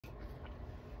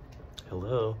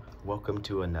Hello, welcome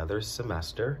to another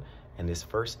semester and this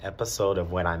first episode of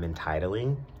what I'm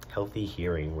entitling Healthy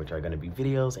Hearing, which are going to be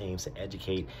videos aimed to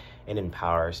educate and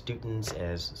empower students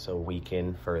so we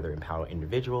can further empower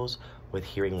individuals with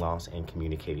hearing loss and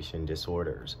communication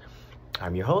disorders.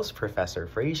 I'm your host, Professor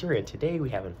Frazier, and today we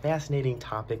have a fascinating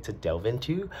topic to delve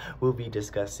into. We'll be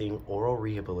discussing oral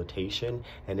rehabilitation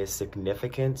and its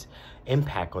significant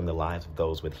impact on the lives of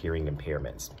those with hearing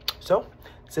impairments. So,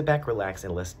 sit back, relax,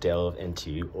 and let's delve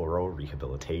into oral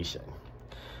rehabilitation.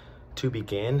 To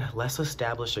begin, let's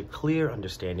establish a clear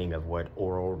understanding of what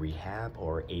oral rehab,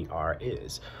 or AR,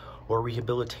 is. Oral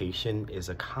rehabilitation is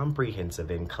a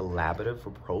comprehensive and collaborative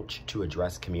approach to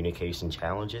address communication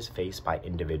challenges faced by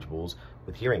individuals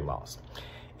with hearing loss.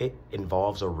 It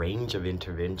involves a range of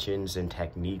interventions and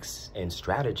techniques and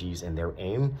strategies, and their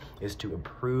aim is to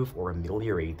improve or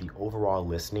ameliorate the overall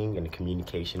listening and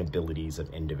communication abilities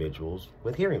of individuals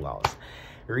with hearing loss.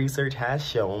 Research has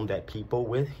shown that people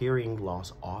with hearing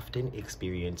loss often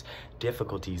experience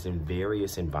difficulties in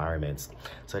various environments,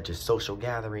 such as social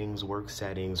gatherings, work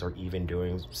settings, or even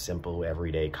during simple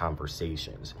everyday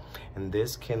conversations. And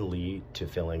this can lead to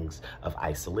feelings of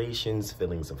isolation,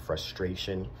 feelings of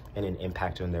frustration, and an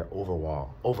impact on their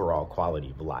overall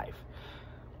quality of life.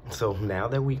 So now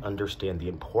that we understand the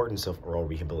importance of oral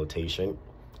rehabilitation,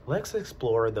 let's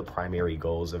explore the primary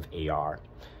goals of AR.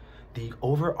 The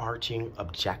overarching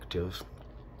objective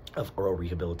of oral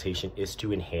rehabilitation is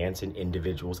to enhance an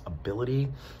individual's ability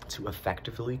to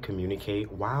effectively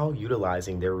communicate while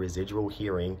utilizing their residual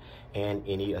hearing and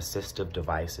any assistive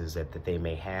devices that they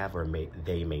may have or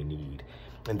they may need.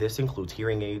 And this includes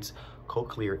hearing aids,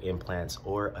 cochlear implants,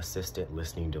 or assisted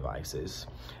listening devices.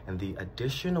 And the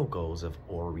additional goals of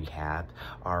oral rehab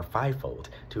are fivefold: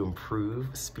 to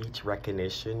improve speech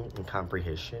recognition and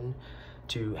comprehension,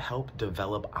 to help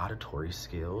develop auditory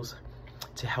skills,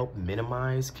 to help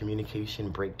minimize communication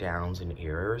breakdowns and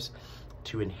errors,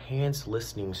 to enhance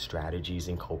listening strategies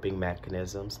and coping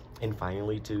mechanisms, and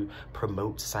finally to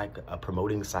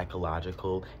promoting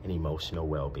psychological and emotional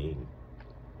well-being.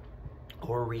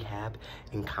 Oral rehab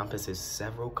encompasses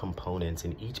several components,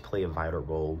 and each play a vital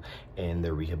role in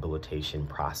the rehabilitation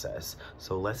process.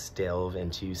 So let's delve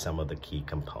into some of the key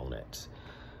components.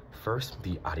 First,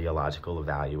 the audiological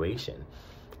evaluation.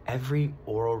 Every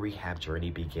oral rehab journey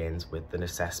begins with an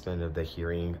assessment of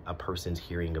a person's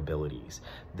hearing abilities.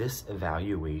 This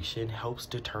evaluation helps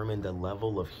determine the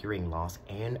level of hearing loss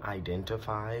and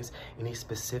identifies any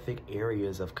specific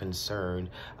areas of concern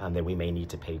that we may need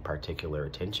to pay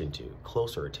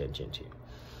closer attention to.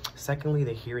 Secondly,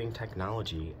 the hearing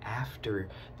technology. After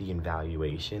the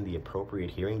evaluation, the appropriate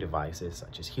hearing devices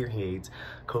such as hearing aids,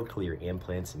 cochlear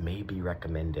implants may be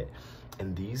recommended.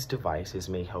 And these devices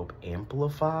may help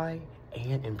amplify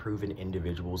and improve an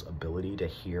individual's ability to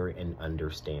hear and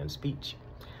understand speech.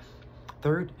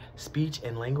 Third, speech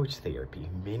and language therapy.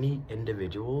 Many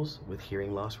individuals with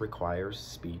hearing loss require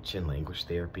speech and language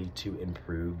therapy to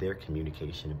improve their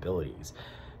communication abilities.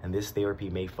 And this therapy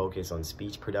may focus on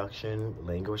speech production,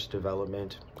 language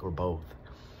development, or both.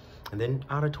 And then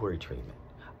auditory treatment.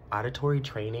 Auditory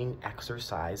training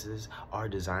exercises are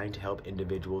designed to help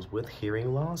individuals with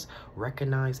hearing loss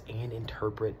recognize and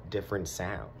interpret different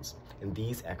sounds. And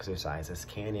these exercises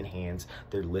can enhance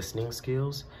their listening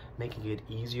skills, making it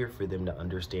easier for them to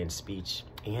understand speech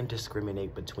and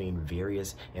discriminate between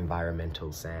various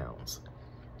environmental sounds.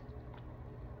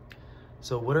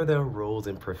 So what are the roles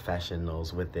and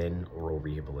professionals within oral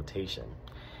rehabilitation?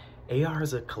 AR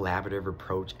is a collaborative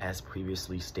approach, as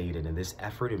previously stated, and this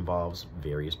effort involves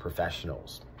various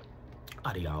professionals.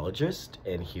 Audiologists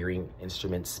and hearing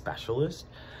instrument specialists.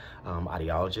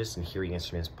 Audiologists and hearing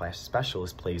instrument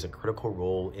specialists plays a critical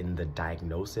role in the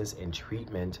diagnosis and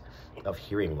treatment of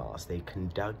hearing loss. They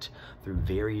conduct through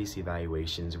various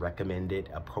evaluations, recommend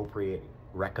appropriate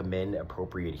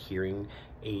hearing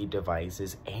aid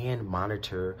devices, and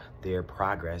monitor their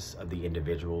progress of the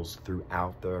individuals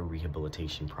throughout the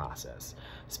rehabilitation process.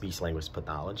 Speech-language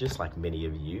pathologists, like many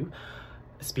of you,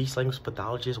 speech-language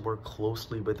pathologists work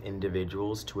closely with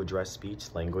individuals to address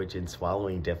speech, language, and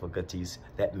swallowing difficulties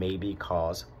that may be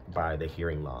caused by the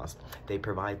hearing loss. They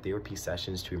provide therapy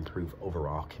sessions to improve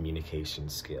overall communication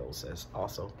skills, as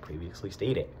also previously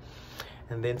stated.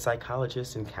 And then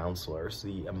psychologists and counselors.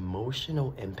 The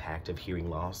emotional impact of hearing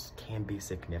loss can be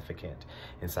significant,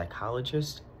 and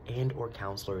psychologists and/or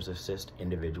counselors assist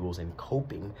individuals in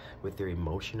coping with their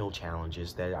emotional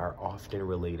challenges that are often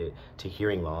related to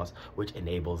hearing loss, which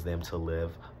enables them to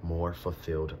live more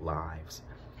fulfilled lives.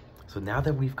 So now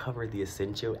that we've covered the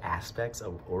essential aspects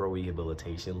of oral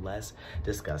rehabilitation, let's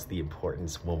discuss the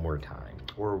importance one more time.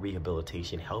 Oral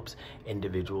rehabilitation helps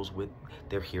individuals with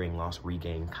their hearing loss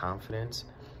regain confidence,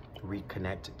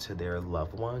 reconnect to their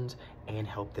loved ones, and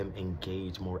help them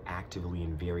engage more actively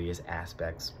in various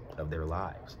aspects of their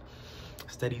lives.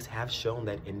 Studies have shown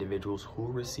that individuals who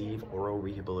receive oral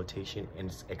rehabilitation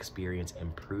experience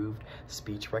improved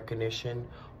speech recognition,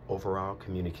 overall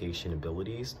communication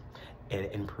abilities, and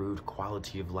improved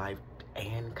quality of life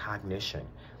and cognition.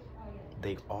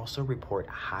 They also report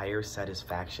higher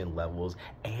satisfaction levels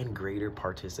and greater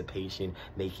participation,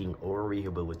 making oral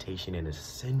rehabilitation an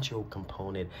essential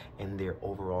component in their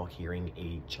overall hearing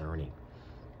aid journey.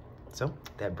 So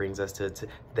that brings us to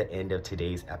the end of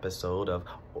today's episode of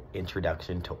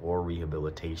Introduction to Oral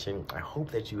Rehabilitation. I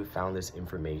hope that you have found this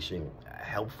information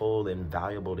helpful and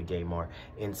valuable to gain more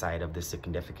insight of the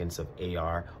significance of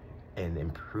AR and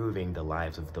improving the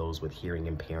lives of those with hearing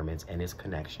impairments and its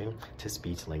connection to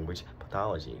speech-language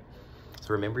pathology.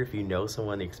 So remember, if you know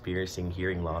someone experiencing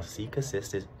hearing loss, seek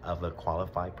assistance of a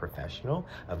qualified professional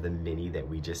of the many that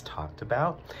we just talked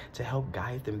about to help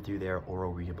guide them through their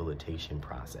oral rehabilitation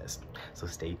process. So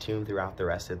stay tuned throughout the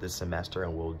rest of the semester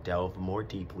and we'll delve more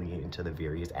deeply into the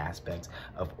various aspects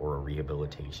of oral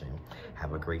rehabilitation.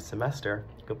 Have a great semester.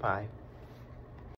 Goodbye.